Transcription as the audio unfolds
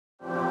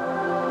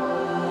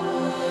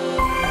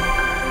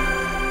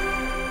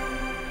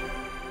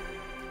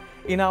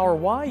In our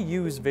Why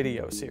Use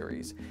video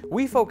series,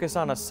 we focus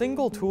on a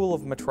single tool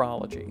of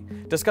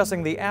metrology,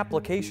 discussing the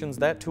applications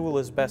that tool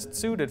is best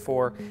suited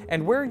for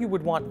and where you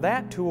would want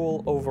that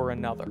tool over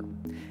another.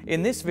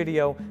 In this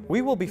video,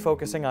 we will be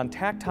focusing on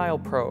tactile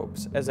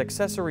probes as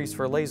accessories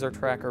for laser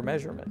tracker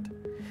measurement.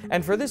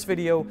 And for this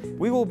video,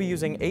 we will be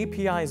using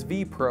API's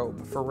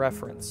vProbe for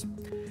reference.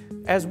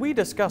 As we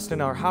discussed in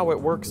our How It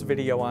Works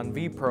video on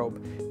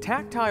vProbe,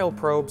 tactile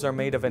probes are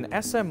made of an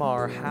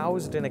SMR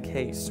housed in a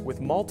case with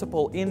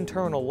multiple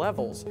internal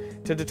levels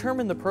to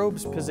determine the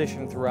probe's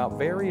position throughout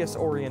various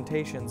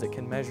orientations it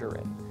can measure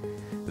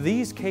in.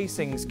 These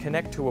casings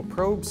connect to a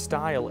probe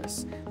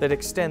stylus that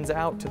extends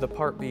out to the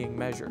part being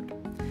measured.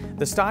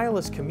 The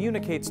stylus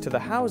communicates to the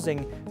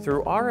housing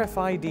through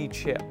RFID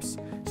chips,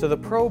 so the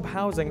probe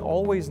housing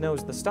always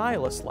knows the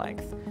stylus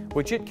length,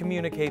 which it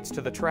communicates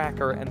to the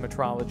tracker and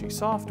metrology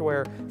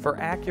software for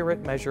accurate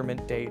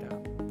measurement data.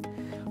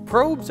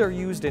 Probes are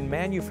used in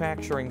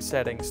manufacturing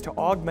settings to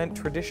augment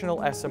traditional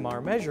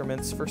SMR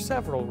measurements for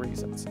several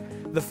reasons,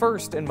 the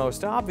first and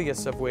most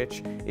obvious of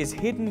which is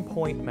hidden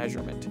point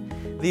measurement.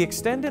 The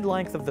extended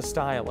length of the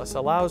stylus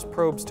allows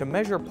probes to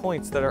measure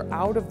points that are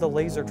out of the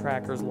laser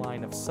tracker's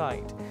line of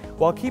sight,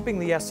 while keeping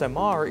the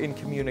SMR in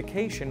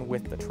communication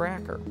with the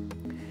tracker.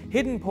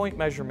 Hidden point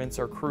measurements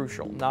are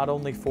crucial, not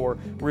only for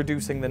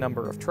reducing the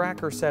number of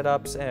tracker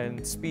setups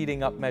and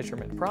speeding up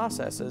measurement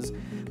processes,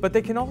 but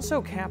they can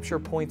also capture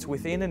points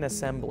within an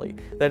assembly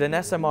that an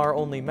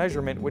SMR-only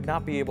measurement would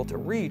not be able to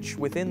reach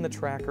within the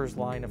tracker's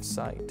line of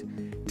sight.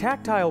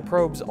 Tactile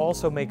probes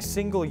also make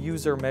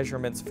single-user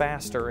measurements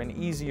faster and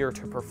easier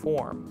to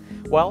perform.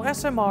 While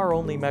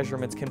SMR-only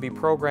measurements can be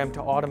programmed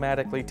to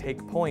automatically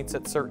take points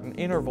at certain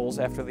intervals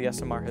after the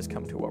SMR has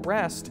come to a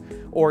rest,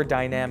 or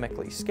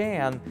dynamically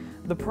scan,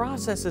 the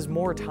process is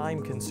more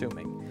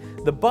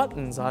time-consuming. The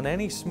buttons on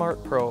any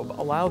smart probe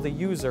allow the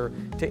user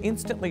to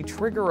instantly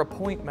trigger a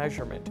point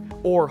measurement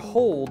or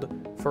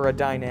hold for a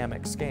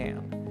dynamic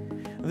scan.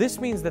 This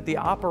means that the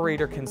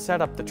operator can set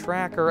up the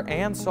tracker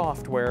and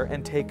software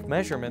and take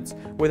measurements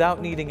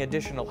without needing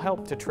additional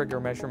help to trigger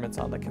measurements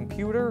on the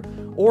computer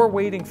or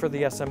waiting for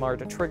the SMR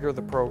to trigger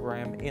the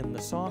program in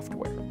the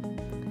software.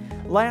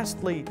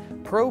 Lastly,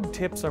 probe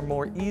tips are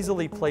more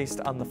easily placed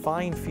on the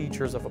fine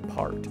features of a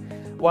part.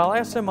 While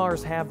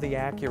SMRs have the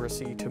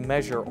accuracy to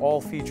measure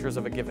all features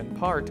of a given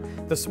part,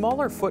 the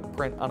smaller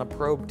footprint on a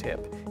probe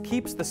tip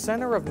keeps the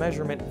center of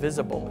measurement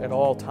visible at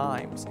all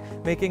times,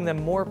 making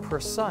them more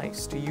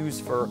precise to use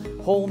for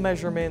hole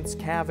measurements,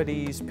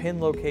 cavities,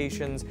 pin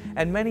locations,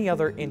 and many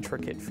other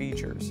intricate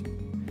features.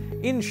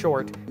 In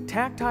short,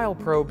 tactile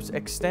probes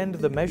extend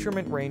the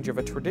measurement range of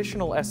a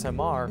traditional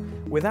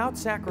SMR without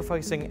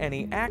sacrificing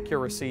any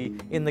accuracy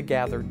in the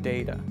gathered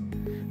data.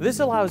 This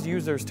allows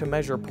users to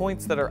measure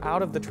points that are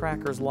out of the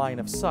tracker's line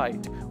of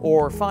sight,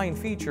 or fine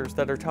features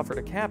that are tougher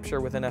to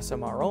capture with an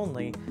SMR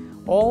only,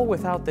 all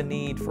without the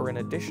need for an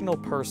additional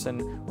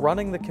person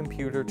running the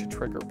computer to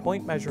trigger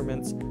point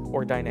measurements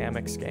or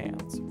dynamic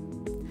scans.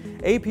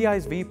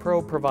 API's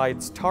vProbe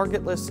provides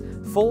targetless,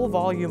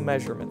 full-volume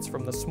measurements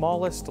from the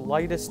smallest,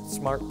 lightest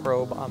smart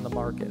probe on the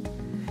market.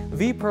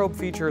 vProbe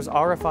features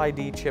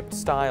RFID chipped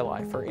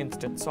styli for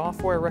instant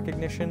software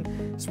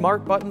recognition,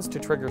 smart buttons to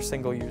trigger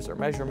single-user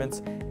measurements,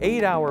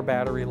 8-hour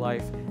battery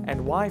life, and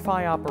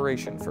Wi-Fi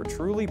operation for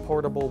truly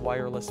portable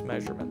wireless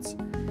measurements.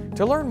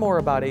 To learn more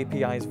about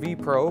API's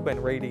vProbe and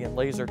Radian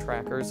laser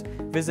trackers,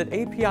 visit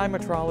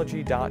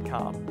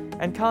apimetrology.com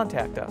and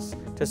contact us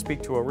to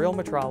speak to a real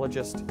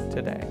metrologist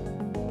today.